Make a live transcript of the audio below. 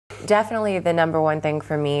Definitely the number one thing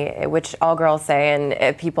for me, which all girls say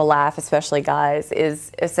and people laugh, especially guys,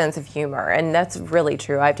 is a sense of humor. And that's really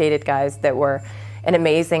true. I've dated guys that were in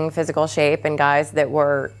amazing physical shape and guys that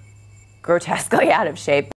were grotesquely out of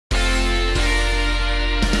shape.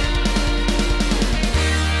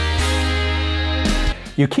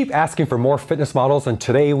 You keep asking for more fitness models, and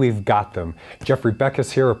today we've got them. Jeffrey Beck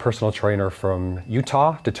is here, a personal trainer from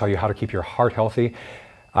Utah, to tell you how to keep your heart healthy.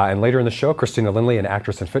 And later in the show, Christina Lindley, an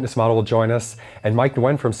actress and fitness model, will join us. And Mike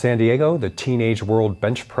Nguyen from San Diego, the Teenage World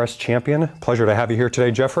Bench Press Champion. Pleasure to have you here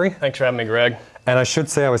today, Jeffrey. Thanks for having me, Greg. And I should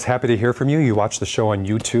say I was happy to hear from you. You watched the show on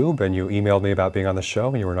YouTube, and you emailed me about being on the show,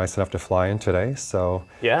 and you were nice enough to fly in today. So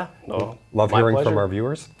yeah, no, love hearing from our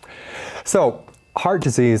viewers. So heart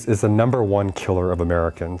disease is the #1 killer of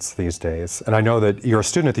Americans these days. And I know that you're a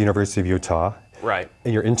student at the University of Utah. Right.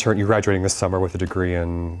 And you're graduating this summer with a degree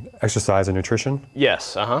in exercise and nutrition?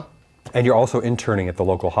 Yes, And you're also interning at the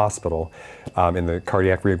local hospital in the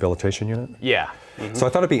cardiac rehabilitation unit? Yeah. So I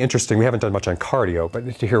thought it'd be interesting, we haven't done much on cardio,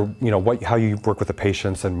 but to hear how you work with the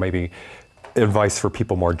patients and maybe advice for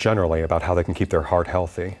people more generally about how they can keep their heart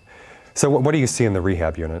healthy. So what do you see in the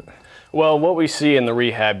rehab unit? Well, what we see in the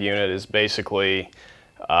rehab unit is basically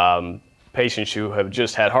patients who have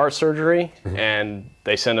just had heart surgery, and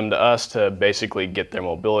they send them to us to basically get their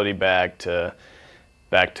mobility back to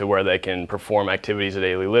where they can perform activities of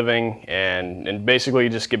daily living and basically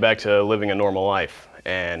just get back to living a normal life.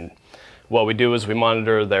 And what we do is we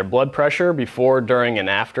monitor their blood pressure before, during, and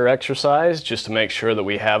after exercise, just to make sure that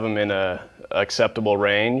we have them in a acceptable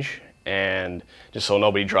range, and just so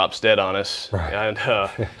nobody drops dead on us. Right. And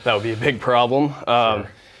that would be a big problem. Sure.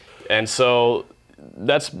 And so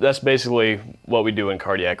that's basically what we do in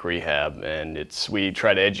cardiac rehab, and we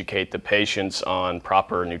try to educate the patients on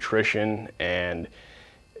proper nutrition and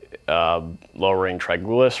lowering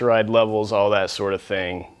triglyceride levels, all that sort of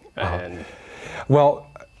thing. And well,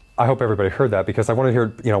 I hope everybody heard that, because I want to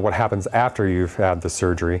hear what happens after you've had the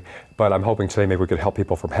surgery, but I'm hoping today maybe we could help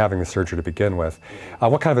people from having the surgery to begin with.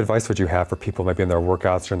 What kind of advice would you have for people maybe in their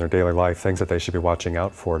workouts or in their daily life, things that they should be watching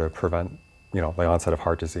out for to prevent the onset of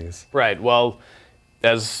heart disease? Right. Well,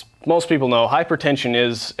 as most people know, hypertension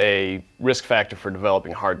is a risk factor for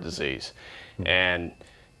developing heart disease. And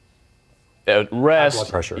at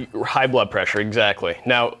rest, high blood pressure, exactly.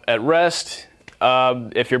 Now, at rest,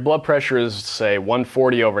 if your blood pressure is, say,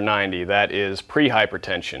 140/90, that is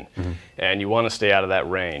pre-hypertension, and you want to stay out of that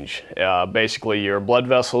range. Basically, your blood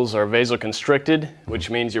vessels are vasoconstricted, which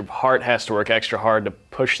means your heart has to work extra hard to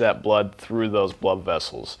push that blood through those blood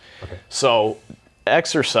vessels. Okay. So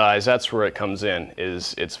exercise, that's where it comes in.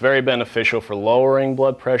 It's very beneficial for lowering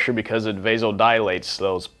blood pressure because it vasodilates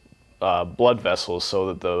those blood vessels so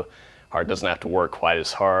that the heart doesn't have to work quite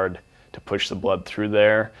as hard to push the blood through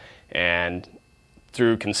there. And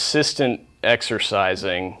through consistent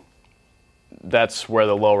exercising, that's where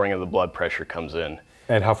the lowering of the blood pressure comes in.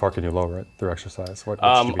 And how far can you lower it through exercise?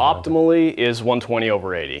 Optimally is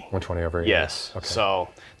 120/80. 120/80? Yes. Okay. So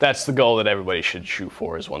that's the goal that everybody should shoot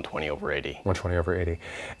for, is 120/80. 120/80.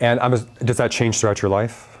 And does that change throughout your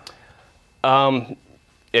life?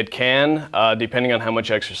 It can, depending on how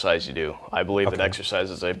much exercise you do. I believe that exercise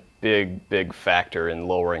is a big, big factor in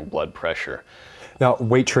lowering blood pressure. Now,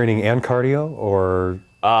 weight training and cardio, or?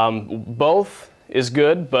 Both is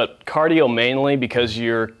good, but cardio mainly, because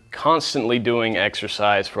you're constantly doing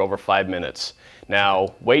exercise for over 5 minutes.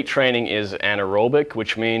 Now, weight training is anaerobic,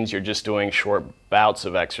 which means you're just doing short bouts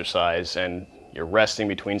of exercise, and you're resting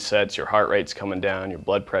between sets, your heart rate's coming down, your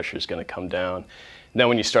blood pressure is going to come down. And then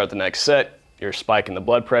when you start the next set, you're spiking the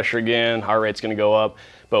blood pressure again, heart rate's going to go up.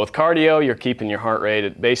 But with cardio, you're keeping your heart rate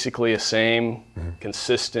at basically the same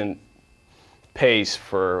consistent pace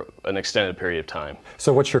for an extended period of time.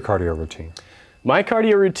 So what's your cardio routine? My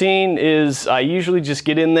cardio routine is I usually just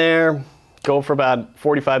get in there, go for about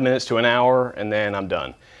 45 minutes to an hour, and then I'm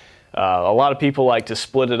done. A lot of people like to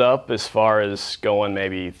split it up as far as going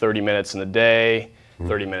maybe 30 minutes in the day,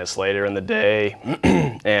 30 minutes later in the day.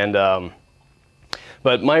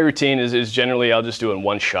 But my routine is generally I'll just do it in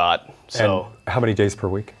one shot. So. And how many days per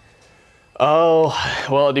week? Oh,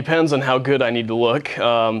 well, it depends on how good I need to look.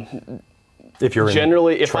 If you're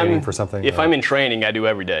training for something? If I'm in training, I do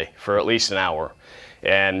every day for at least an hour.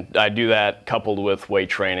 And I do that coupled with weight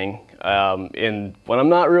training. When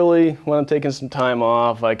I'm taking some time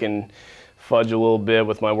off, I can fudge a little bit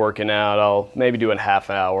with my working out. I'll maybe do a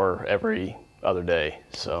half hour every other day.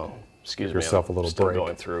 So, excuse me, yourself a little still break.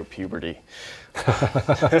 Going through puberty.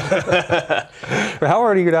 How old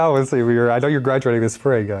are you now? Let's see, I know you're graduating this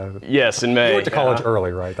spring. Yes, in May. You went to college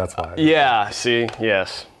early, right? That's why. Yeah, see,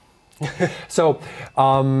 yes. So,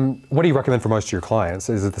 what do you recommend for most of your clients?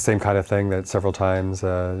 Is it the same kind of thing that several times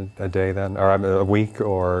a day then, or a week,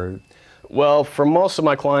 or? Well, for most of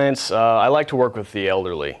my clients, I like to work with the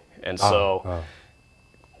elderly, and so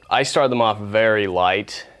I start them off very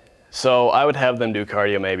light. So I would have them do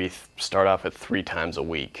cardio, maybe start off at 3 times a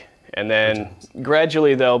week, and then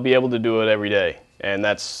gradually they'll be able to do it every day, and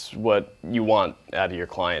that's what you want out of your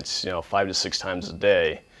clients, 5 to 6 times a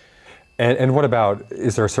day. And what about,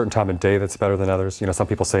 is there a certain time of day that's better than others? Some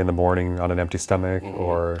people say in the morning on an empty stomach,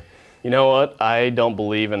 or? You know what? I don't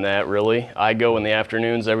believe in that, really. I go in the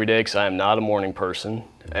afternoons every day because I am not a morning person,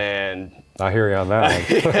 and I hear you on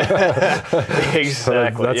that one.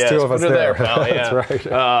 Exactly. That's 2 of us there. Pal, yeah.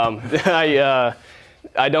 That's right.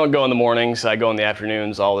 I don't go in the mornings. I go in the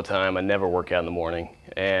afternoons all the time. I never work out in the morning.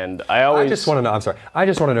 And I just want to know, I'm sorry, I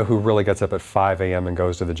just want to know who really gets up at 5 a.m. and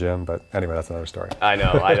goes to the gym, but anyway, that's another story. I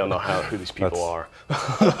know. I don't know who these people are.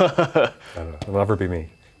 I don't know. It'll never be me.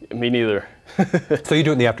 Me neither. So you do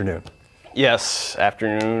it in the afternoon? Yes,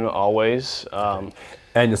 afternoon, always.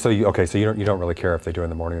 And so you don't really care if they do it in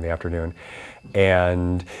the morning or the afternoon.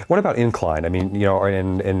 And what about incline? I mean,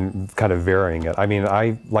 and kind of varying it. I mean,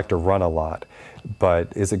 I like to run a lot,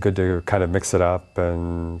 but is it good to kind of mix it up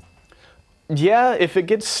and? Yeah, if it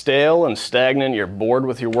gets stale and stagnant, you're bored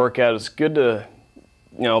with your workout, it's good to,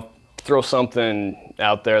 throw something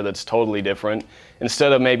out there that's totally different.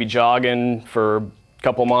 Instead of maybe jogging for a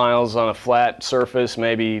couple miles on a flat surface,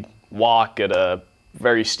 maybe walk at a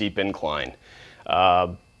very steep incline.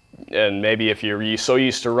 And maybe if you're so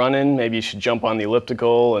used to running, maybe you should jump on the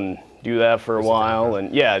elliptical and do that for a while,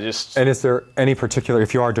 and yeah, just. And is there any particular,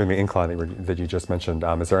 if you are doing the incline that you just mentioned,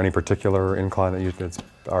 is there any particular incline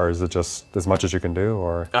or is it just as much as you can do,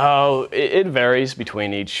 or? Oh, it varies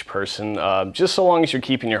between each person. Just so long as you're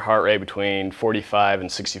keeping your heart rate between 45 and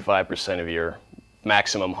 65% of your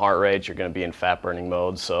maximum heart rate, you're going to be in fat burning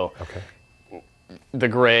mode. So the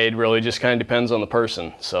grade really just kind of depends on the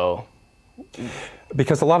person. So.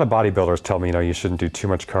 Because a lot of bodybuilders tell me, you shouldn't do too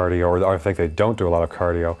much cardio, or I think they don't do a lot of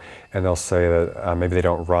cardio, and they'll say that maybe they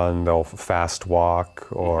don't run, they'll fast walk,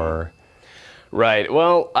 or. Right.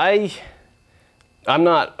 Well, I'm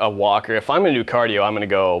not a walker. If I'm going to do cardio, I'm going to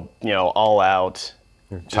go, all out.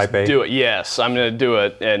 Type A? Do it. Yes, I'm going to do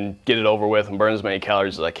it and get it over with and burn as many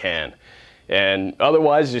calories as I can. And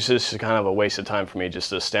otherwise, it's just kind of a waste of time for me just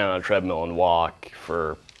to stand on a treadmill and walk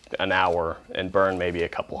for an hour and burn maybe a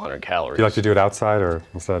couple hundred calories. Do you like to do it outside or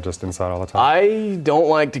instead of just inside all the time? I don't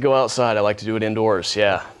like to go outside. I like to do it indoors,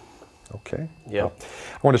 yeah. Okay. Yeah. Well,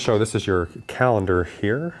 I want to show, this is your calendar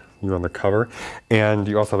here, you on the cover, and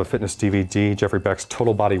you also have a fitness DVD, Jeffrey Beck's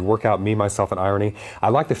Total Body Workout, Me, Myself, and Irony. I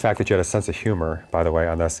like the fact that you had a sense of humor, by the way,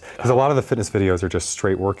 on this, because a lot of the fitness videos are just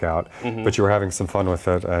straight workout, but you were having some fun with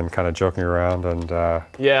it and kind of joking around. And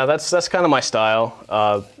yeah, that's kind of my style.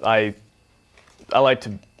 I like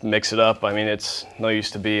to mix it up. I mean, it's no use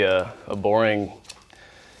to be a boring,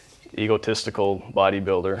 egotistical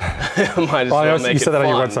bodybuilder. Might as well make you said it that on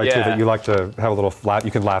your fun. website too, that you like to have a little laugh.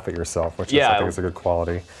 You can laugh at yourself, which I think is a good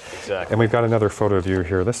quality. Exactly. And we've got another photo of you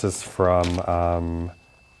here. This is from,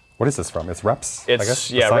 what is this from? It's Reps, I guess?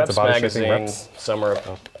 Yeah, Reps magazine, Reps. summer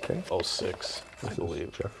of 06, I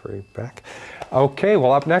believe. Jeffrey Beck. Okay,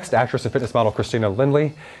 well, up next, actress and fitness model Christina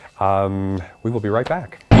Lindley. We will be right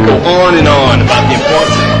back. You go on and on about the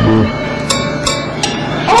importance.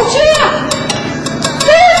 Oh, Jeff!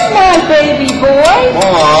 There's my baby boy!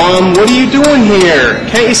 Mom, what are you doing here?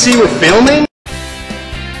 Can't you see we're filming?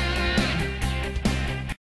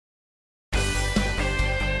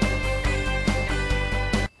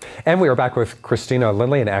 And we are back with Christina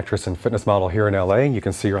Lindley, an actress and fitness model here in LA. You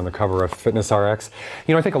can see her on the cover of Fitness RX.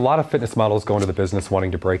 I think a lot of fitness models go into the business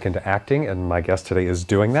wanting to break into acting, and my guest today is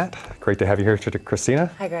doing that. Great to have you here,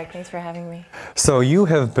 Christina. Hi, Greg. Thanks for having me. So you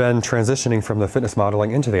have been transitioning from the fitness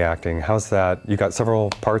modeling into the acting. How's that? You got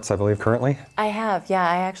several parts, I believe, currently? I have, yeah.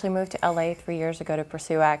 I actually moved to LA 3 years ago to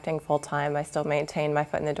pursue acting full time. I still maintain my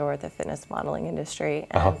foot in the door with the fitness modeling industry.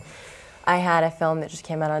 And I had a film that just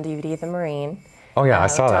came out on DVD, The Marine. Oh yeah, I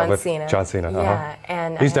saw that with Cena. John Cena. Yeah,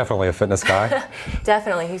 and he's definitely a fitness guy.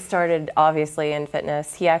 Definitely, he started obviously in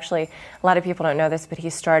fitness. He actually, a lot of people don't know this, but he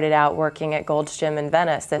started out working at Gold's Gym in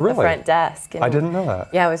Venice at the front desk. And I didn't know that.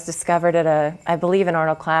 Yeah, it was discovered at I believe, an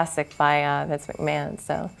Arnold Classic by Vince McMahon.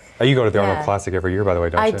 So. You go to the Arnold Classic every year, by the way,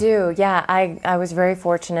 don't you? I do. Yeah, I was very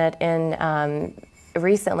fortunate in.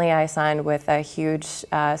 Recently, I signed with a huge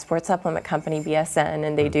sports supplement company, BSN,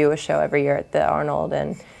 and they do a show every year at the Arnold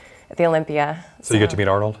and at the Olympia. So you get to meet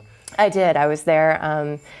Arnold? I did. I was there.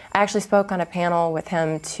 I actually spoke on a panel with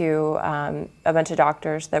him to a bunch of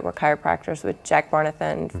doctors that were chiropractors with Jack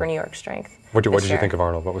Barnathan for New York Strength. What did you think of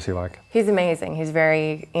Arnold? What was he like? He's amazing. He's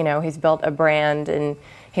very, he's built a brand, and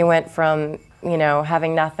he went from,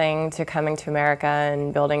 having nothing to coming to America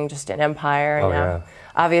and building just an empire. And now,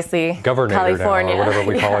 obviously, Governor California, now, or whatever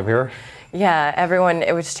we call him here. Yeah, everyone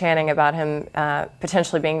was chanting about him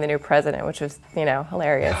potentially being the new president, which was,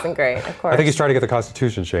 hilarious and great, of course. I think he's trying to get the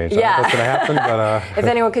Constitution changed. Yeah. I don't know if that's going to happen, but... if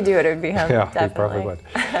anyone could do it, it would be him, yeah, definitely. he probably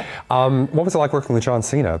would. What was it like working with John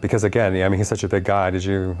Cena? Because again, I mean, he's such a big guy. Did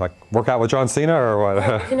you work out with John Cena or what?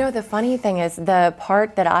 Well, the funny thing is, the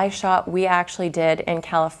part that I shot, we actually did in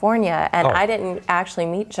California, and I didn't actually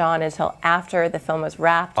meet John until after the film was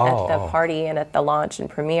wrapped at the party and at the launch and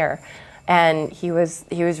premiere. And he was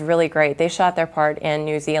really great. They shot their part in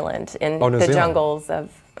New Zealand, in the jungles of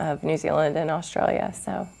New Zealand and Australia.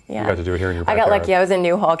 So yeah, you got to do it here in your backyard. I got lucky. I was in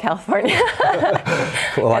Newhall, California.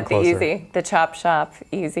 A lot closer. The chop shop,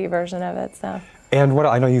 easy version of it. So. And what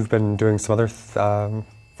I know you've been doing some other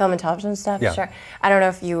film and television stuff. Yeah. Sure. I don't know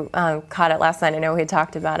if you caught it last night. I know we had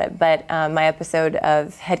talked about it, but my episode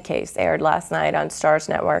of Headcase aired last night on Starz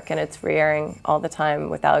Network, and it's re-airing all the time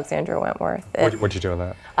with Alexandra Wentworth. What'd you do in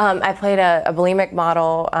that? I played a bulimic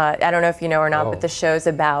model. I don't know if you know or not, but the show's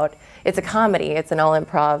it's a comedy. It's an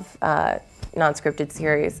all-improv, non-scripted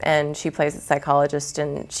series, and she plays a psychologist,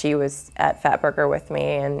 and she was at Fatburger with me,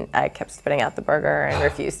 and I kept spitting out the burger and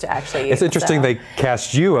refused to actually eat. It's interesting they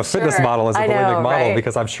cast you, a fitness model, as a bulimic model,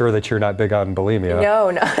 because I'm sure that you're not big on bulimia.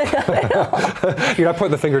 No, not at all. You're not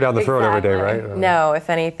putting the finger down the throat every day, right? No, if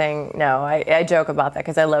anything, no. I joke about that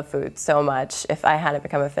because I love food so much. If I hadn't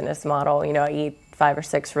become a fitness model, I eat 5 or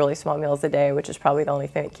 6 really small meals a day, which is probably the only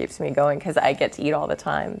thing that keeps me going because I get to eat all the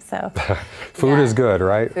time. So food is good,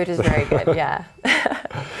 right? Food is very good, yeah.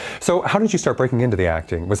 So how did you start breaking into the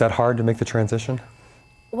acting? Was that hard to make the transition?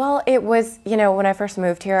 Well, it was, when I first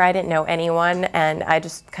moved here, I didn't know anyone, and I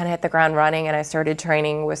just kind of hit the ground running, and I started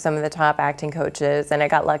training with some of the top acting coaches, and I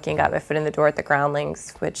got lucky and got my foot in the door at the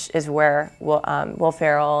Groundlings, which is where Will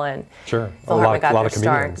Ferrell and Phil Hartman got their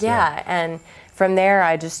start. Yeah, and from there,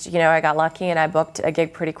 I just, I got lucky and I booked a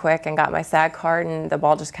gig pretty quick and got my SAG card, and the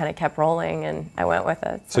ball just kind of kept rolling, and I went with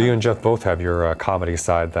it. So you and Jeff both have your comedy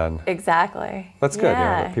side then. Exactly. That's good.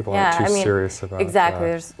 Yeah, people aren't too serious about it. Exactly.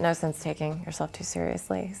 There's no sense taking yourself too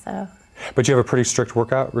seriously. So. But you have a pretty strict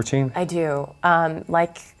workout routine? I do.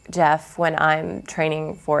 Like Jeff, when I'm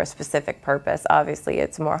training for a specific purpose, obviously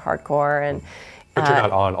it's more hardcore and. But you're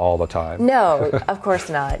not on all the time. No, of course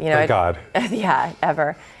not. Thank God. Yeah,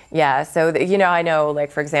 ever. Yeah, so I know,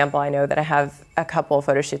 for example, I know that I have a couple of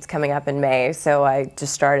photo shoots coming up in May, so I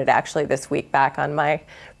just started actually this week back on my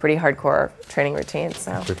pretty hardcore training routine.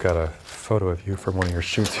 So we've got a photo of you from one of your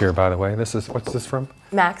shoots here, by the way. What's this from?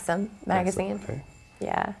 Maxim magazine. Maxim, okay.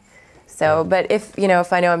 Yeah. So, but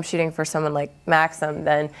if I know I'm shooting for someone like Maxim,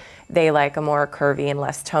 then they like a more curvy and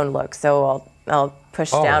less toned look. So I'll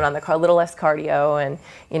push down on a little less cardio, and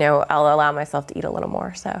I'll allow myself to eat a little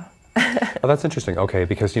more. So. Oh, that's interesting. Okay,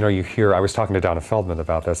 because you hear, I was talking to Donna Feldman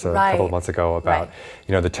about this a couple of months ago about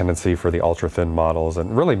the tendency for the ultra thin models,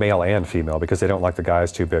 and really male and female, because they don't like the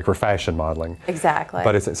guys too big for fashion modeling. Exactly.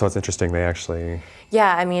 But it's interesting they actually.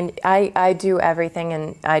 Yeah, I mean, I do everything,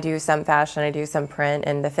 and I do some fashion, I do some print,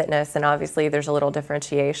 and the fitness, and obviously there's a little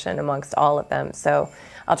differentiation amongst all of them. So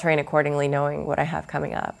I'll train accordingly, knowing what I have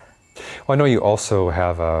coming up. Well, I know you also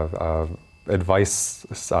have a advice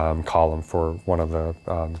column for one of the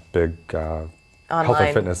big health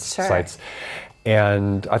and fitness sites.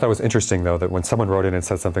 And I thought it was interesting, though, that when someone wrote in and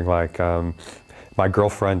said something like, my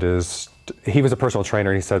girlfriend is, he was a personal trainer,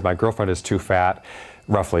 and he said, my girlfriend is too fat,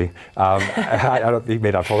 roughly. He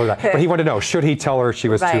may not have told her that, but he wanted to know, should he tell her she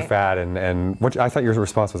was too fat? And what, I thought your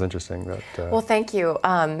response was interesting. Well, thank you.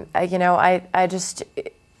 I just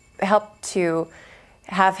helped to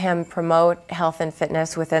have him promote health and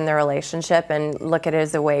fitness within the relationship and look at it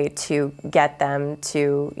as a way to get them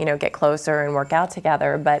to, get closer and work out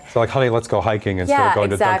together. But so, honey, let's go hiking instead of going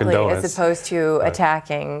to Dunkin' Donuts. As opposed to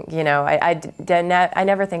attacking. I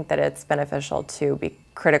never think that it's beneficial to be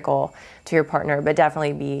critical to your partner, but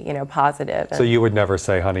definitely be, positive. So you would never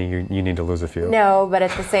say, honey, you need to lose a few? No, but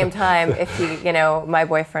at the same time, if he, my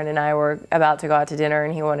boyfriend and I were about to go out to dinner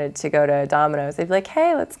and he wanted to go to Domino's, I'd be like,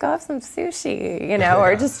 hey, let's go have some sushi,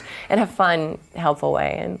 or just in a fun, helpful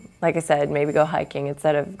way. And like I said, maybe go hiking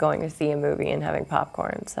instead of going to see a movie and having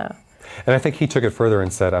popcorn. So. And I think he took it further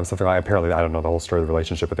and said something like, apparently, I don't know the whole story of the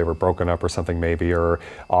relationship, but they were broken up or something maybe, or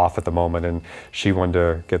off at the moment, and she wanted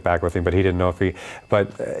to get back with him, but he didn't know if he,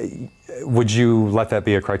 but would you let that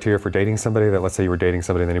be a criteria for dating somebody, that let's say you were dating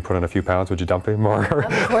somebody and then you put on a few pounds, would you dump him or?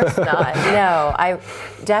 Of course not, no.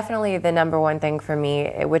 Definitely the number one thing for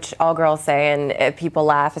me, which all girls say and people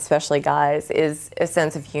laugh, especially guys, is a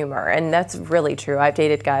sense of humor, and that's really true. I've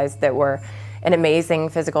dated guys that were in amazing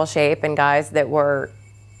physical shape and guys that were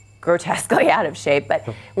grotesquely out of shape, but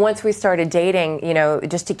once we started dating, you know,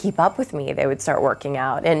 just to keep up with me, they would start working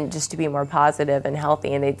out and just to be more positive and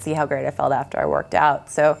healthy, and they'd see how great I felt after I worked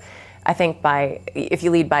out. So I think if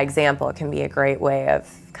you lead by example, it can be a great way of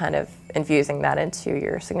kind of infusing that into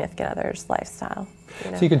your significant other's lifestyle.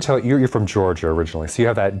 You know? So you can tell you're from Georgia originally, so you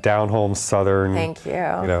have that down-home Southern. Thank you. You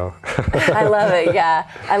know. I love it. Yeah,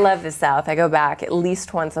 I love the South. I go back at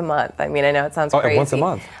least once a month. I mean, I know it sounds crazy. Once a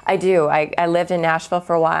month. I do. I lived in Nashville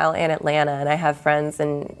for a while and Atlanta, and I have friends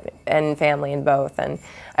and family in both. And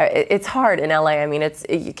it's hard in LA. I mean,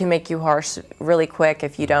 it can make you harsh really quick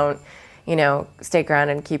if you don't, you know, stay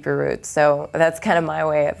grounded and keep your roots. So that's kind of my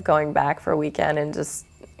way of going back for a weekend and just,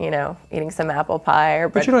 you know, eating some apple pie or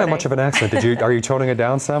bread But you don't have pudding. much of an accent. Are you toning it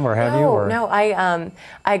down some, or have you? Or? No.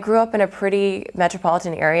 I grew up in a pretty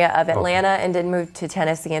metropolitan area of Atlanta and didn't move to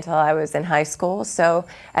Tennessee until I was in high school. So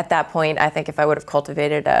at that point, I think if I would have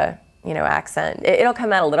cultivated a, you know, accent, it'll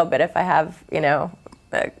come out a little bit if I have, you know,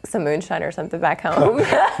 some moonshine or something back home.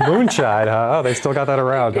 Moonshine, huh? Oh, they still got that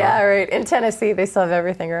around. Yeah, huh? right. In Tennessee, they still have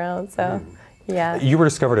everything around. So. Yeah. You were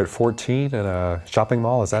discovered at 14 in a shopping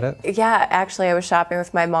mall, is that it? Yeah, actually I was shopping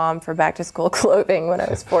with my mom for back to school clothing when I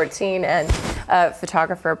was 14, and a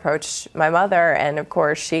photographer approached my mother, and of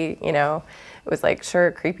course she, you know, was like,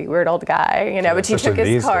 sure, creepy, weird old guy, you know, but she took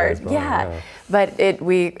his card. But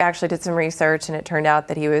we actually did some research, and it turned out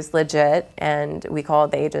that he was legit, and we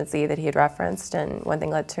called the agency that he had referenced, and one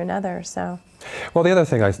thing led to another, so. Well, the other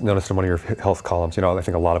thing I noticed in one of your health columns, you know, I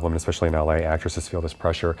think a lot of women, especially in LA, actresses feel this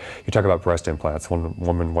pressure. You talk about breast implants. One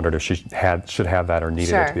woman wondered if she should have that or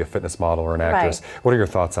needed it to be a fitness model or an actress. Right. What are your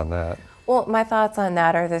thoughts on that? Well, my thoughts on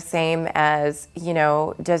that are the same as, you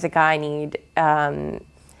know, does a guy need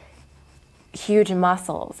huge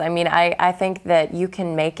muscles? I mean, I think that you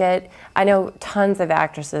can make it. I know tons of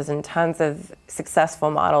actresses and tons of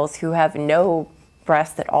successful models who have no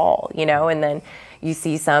breasts at all, you know, and then you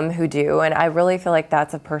see some who do, and I really feel like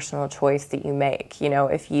that's a personal choice that you make. You know,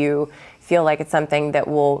 if you feel like it's something that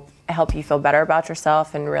will help you feel better about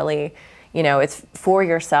yourself and really, you know, it's for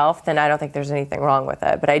yourself, then I don't think there's anything wrong with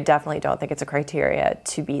it. But I definitely don't think it's a criteria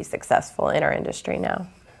to be successful in our industry now.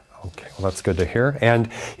 Okay, well that's good to hear. And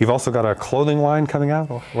you've also got a clothing line coming out.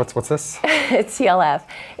 What's this? It's TLF.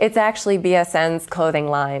 It's actually BSN's clothing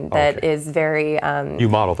line that is very. You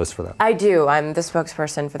model this for them. I do. I'm the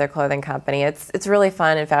spokesperson for their clothing company. It's really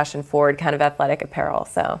fun and fashion forward, kind of athletic apparel.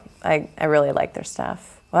 So I really like their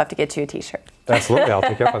stuff. We'll have to get you a T-shirt. Absolutely, I'll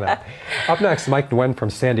take you up on that. Up next, Mike Nguyen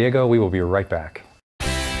from San Diego. We will be right back.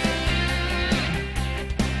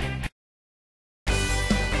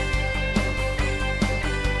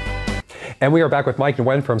 And we are back with Mike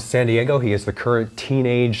Nguyen from San Diego. He is the current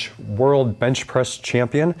teenage world bench press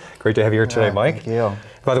champion. Great to have you here today, Mike. Thank you.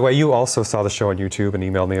 By the way, you also saw the show on YouTube and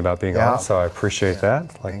emailed me about being on, so I appreciate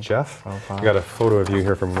that, like Jeff. We got a photo of you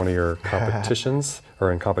here from one of your competitions,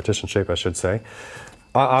 or in competition shape, I should say.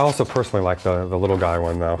 I also personally like the little guy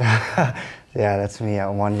one, though. Yeah, that's me at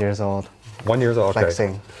 1 year old. 1 year old, okay.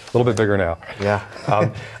 Flexing. A little bit bigger now. Yeah.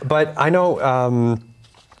 But I know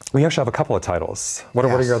we actually have a couple of titles. What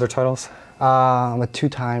are your other titles? I'm a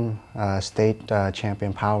two-time state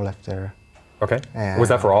champion powerlifter. Okay. And was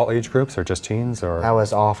that for all age groups or just teens? Or that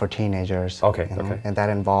was all for teenagers. Okay. You know? And that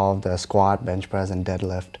involved squat, bench press, and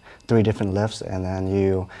deadlift. 3 different lifts, and then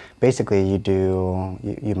you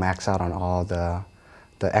max out on all the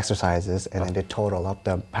exercises, and then they total up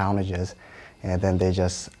the poundages, and then they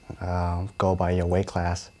just go by your weight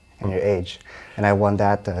class and your age. And I won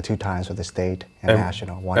that 2 times for the state and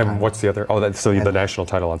national, 1 time. And what's the other? Oh, so you have the national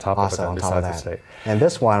title on top of it, then, besides the state. And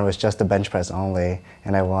this one was just the bench press only,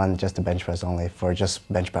 and I won just the bench press only for just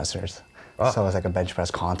bench pressers. Wow. So it was like a bench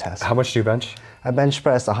press contest. How much do you bench? I bench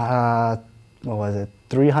pressed,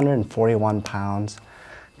 341 pounds,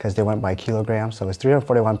 because they went by kilograms. So it was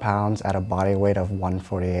 341 pounds at a body weight of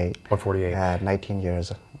 148. 148. At 19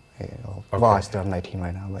 years old. Okay. Well, I still have 19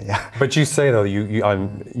 right now, but yeah. But you say though you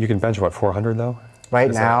can bench what, 400 though?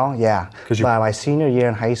 Right now, yeah. By my senior year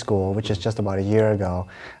in high school, which is just about a year ago,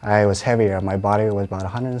 I was heavier. My body was about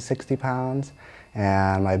 160 pounds,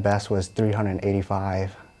 and my best was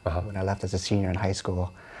 385 when I left as a senior in high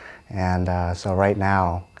school. And so right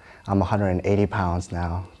now, I'm 180 pounds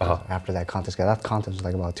now after that contest. That contest was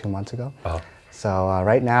like about 2 months ago. So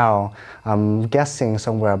right now, I'm guessing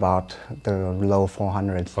somewhere about the low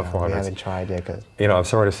 400s. Low 400s. We haven't tried yet. You know, I'm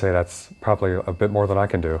sorry to say that's probably a bit more than I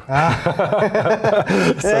can do. So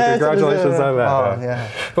congratulations on that. Oh, yeah.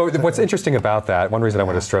 But what's interesting about that, one reason I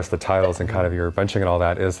want to stress the titles and kind of your benching and all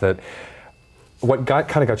that, is that what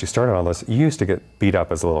kind of got you started on this, you used to get beat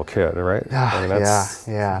up as a little kid, right? I mean,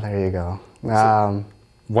 yeah, there you go.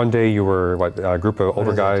 One day you were, a group of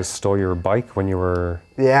older guys stole your bike when you were...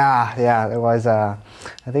 Yeah, it was, I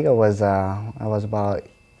think I was about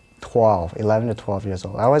 11 to 12 years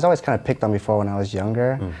old. I was always kind of picked on before when I was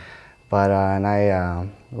younger, but,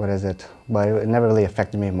 but it never really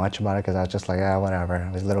affected me much about it because I was just like, whatever. I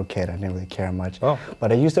was a little kid, I didn't really care much.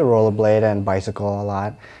 But I used to rollerblade and bicycle a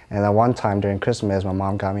lot, and then one time during Christmas, my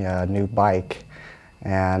mom got me a new bike.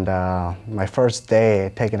 And my first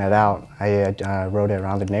day taking it out, I rode it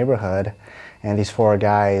around the neighborhood, and these 4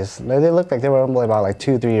 guys, they looked like they were only about like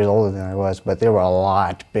 2 or 3 years older than I was, but they were a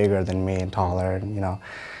lot bigger than me and taller, you know.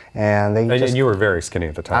 And and you were very skinny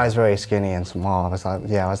at the time. I was very skinny and small. I was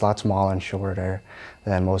a lot smaller and shorter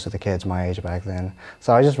than most of the kids my age back then.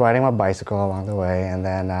 So I was just riding my bicycle along the way, and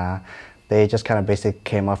then they just kind of basically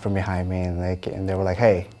came up from behind me, and they were like,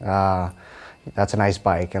 hey, that's a nice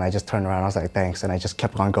bike. And I just turned around, I was like, thanks. And I just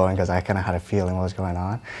kept on going because I kind of had a feeling what was going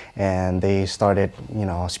on. And they started, you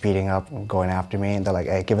know, speeding up, going after me. And they're like,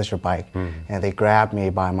 hey, give us your bike. And they grabbed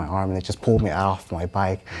me by my arm and they just pulled me off my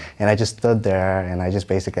bike. And I just stood there and I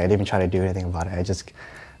didn't even try to do anything about it.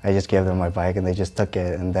 I just gave them my bike and they just took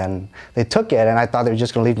it. And then they took it and I thought they were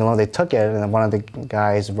just gonna leave me alone. They took it and then one of the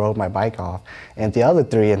guys rode my bike off. And the other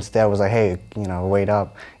 3 instead was like, hey, you know, wait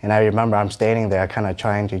up. And I remember I'm standing there kind of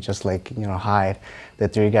trying to just like, you know, hide. The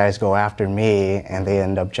 3 guys go after me and they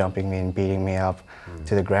end up jumping me and beating me up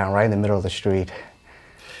to the ground right in the middle of the street.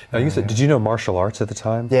 Now you said, did you know martial arts at the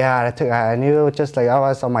time? Yeah, I knew it just like I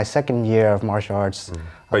was on my 2nd year of martial arts.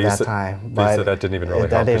 But that time, but that didn't even really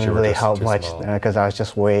help. That didn't really help much because I was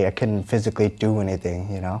just I couldn't physically do anything,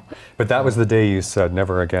 you know. But that was the day you said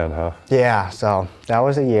never again, huh? Yeah, so that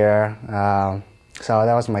was a year. So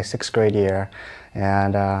that was my 6th grade year,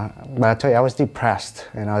 and but I tell you, I was depressed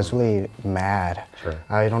and I was really mad. Sure.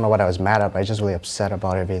 I don't know what I was mad at, but I was just really upset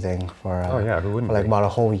about everything for who wouldn't like be? about a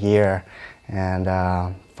whole year, and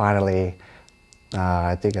finally.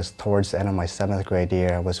 I think it's towards the end of my 7th grade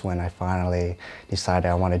year was when I finally decided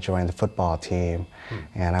I want to join the football team.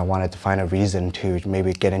 And I wanted to find a reason to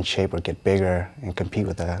maybe get in shape or get bigger and compete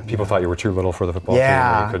with the... People thought you were too little for the football team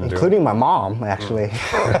and you couldn't do it? Including my mom, actually.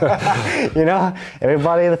 You know,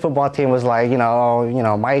 everybody in the football team was like,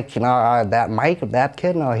 Mike, that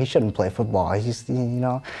kid, no, he shouldn't play football. He's, you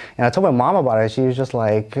know. And I told my mom about it. She was just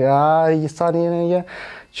like,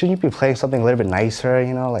 shouldn't you be playing something a little bit nicer,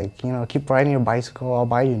 you know, like, you know, keep riding your bicycle, I'll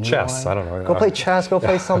buy you a new chess, one. I don't know. Go play chess, go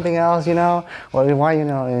play something else, you know. Well, why, you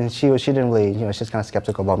know, and she didn't really, you know, she's kind of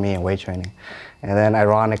skeptical about me and weight training. And then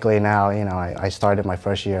ironically now, you know, I started my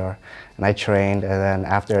first year and I trained, and then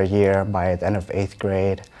after a year, by the end of 8th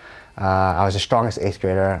grade, I was the strongest 8th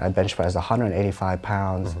grader. I bench pressed 185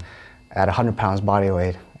 pounds at 100 pounds body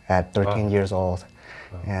weight at 13 years old.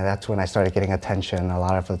 And that's when I started getting attention, a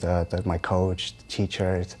lot of my coach, the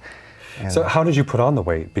teachers. So how did you put on the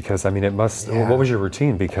weight? Because I mean, it must. What was your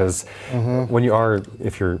routine? Because when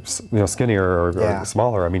if you're skinnier or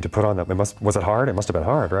smaller, I mean, to put on that, was it hard? It must have been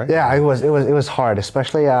hard, right? Yeah, it was hard.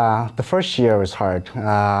 Especially the first year was hard.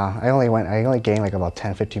 I only gained like about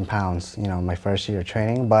 10, 15 pounds, you know, my first year of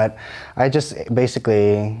training. But I just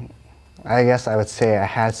basically. I guess I would say I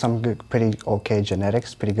had some pretty good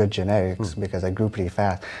genetics because I grew pretty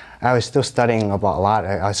fast. I was still studying about a lot.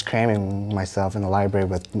 I was cramming myself in the library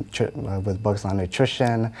with books on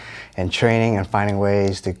nutrition and training and finding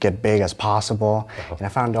ways to get big as possible. And I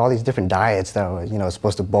found all these different diets that were, you know,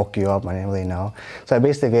 supposed to bulk you up. I didn't really know. So I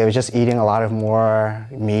was just eating a lot of more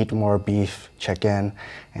meat, more beef, chicken,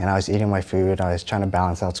 and I was eating my food. I was trying to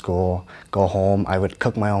balance out school, go home. I would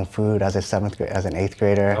cook my own food as an 8th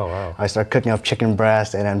grader. Oh, wow. I started cooking up chicken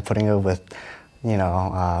breast and then putting it with, you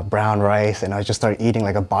know, brown rice, and I just started eating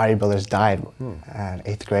like a bodybuilder's diet at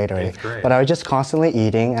 8th grade already. 8th grade. But I was just constantly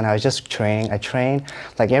eating, and I was just training. I trained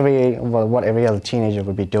like what every other teenager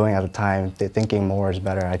would be doing at the time, thinking more is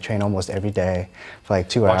better. I trained almost every day for like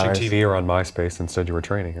 2 hours. Watching TV or on MySpace instead you were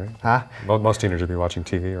training, right? Huh? Most teenagers would be watching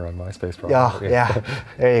TV or on MySpace probably. Oh, yeah,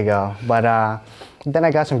 there you go. But then I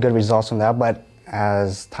got some good results from that, but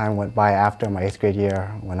as time went by after my 8th grade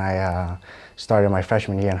year, when I started my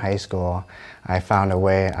freshman year in high school, I found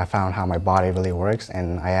how my body really works,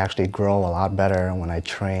 and I actually grow a lot better when I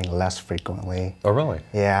train less frequently. Oh, really?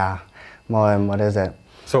 Yeah. Well, and what is it?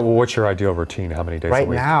 So what's your ideal routine? How many days a week? Right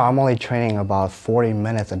now, I'm only training about 40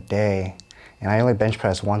 minutes a day, and I only bench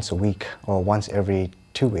press once a week or once every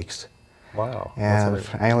 2 weeks. Wow. And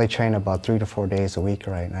I only train about 3 to 4 days a week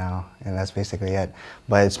right now, and that's basically it.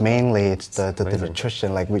 But it's mainly the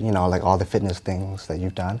nutrition, like like all the fitness things that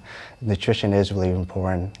you've done. Nutrition is really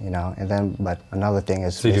important, And then, but another thing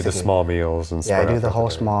is so you do the small meals and stuff. Yeah, I do the whole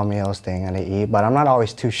small meals thing, and I eat. But I'm not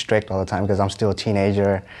always too strict all the time because I'm still a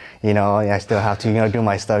teenager. I still have to do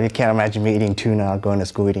my stuff. You can't imagine me eating tuna, going to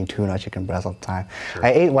school eating tuna, chicken breast all the time. Sure.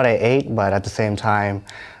 I ate what I ate, but at the same time,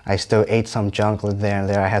 I still ate some junk there and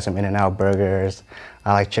there. I had some In-N-Out burgers.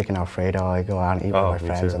 I like chicken Alfredo. I go out and eat with my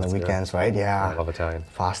friends on the weekends, right? Yeah. I love Italian.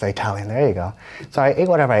 Pasta Italian, there you go. So I ate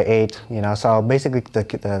whatever I ate, So basically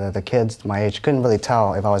the kids my age couldn't really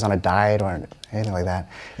tell if I was on a diet or anything like that.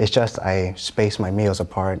 It's just I space my meals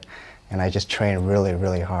apart and I just train really,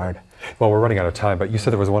 really hard. Well, we're running out of time, but you said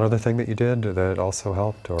there was one other thing that you did that also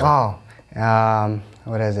helped? Or?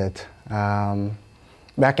 What is it?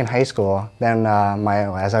 Back in high school, then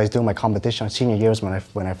as I was doing my competition, senior years when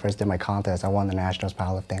I first did my contest, I won the nationals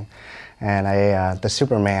powerlifting, and the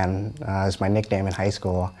Superman is my nickname in high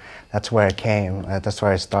school. That's where it came. That's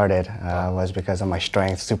where I started. Was because of my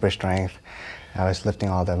strength, super strength. I was lifting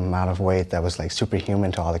all the amount of weight that was like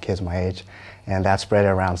superhuman to all the kids my age, and that spread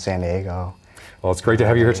around San Diego. Well, it's great to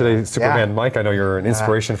have you here today, Superman Mike. I know you're an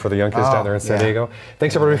inspiration for the young kids down there in San Diego.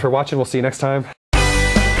 Thanks everybody for watching. We'll see you next time.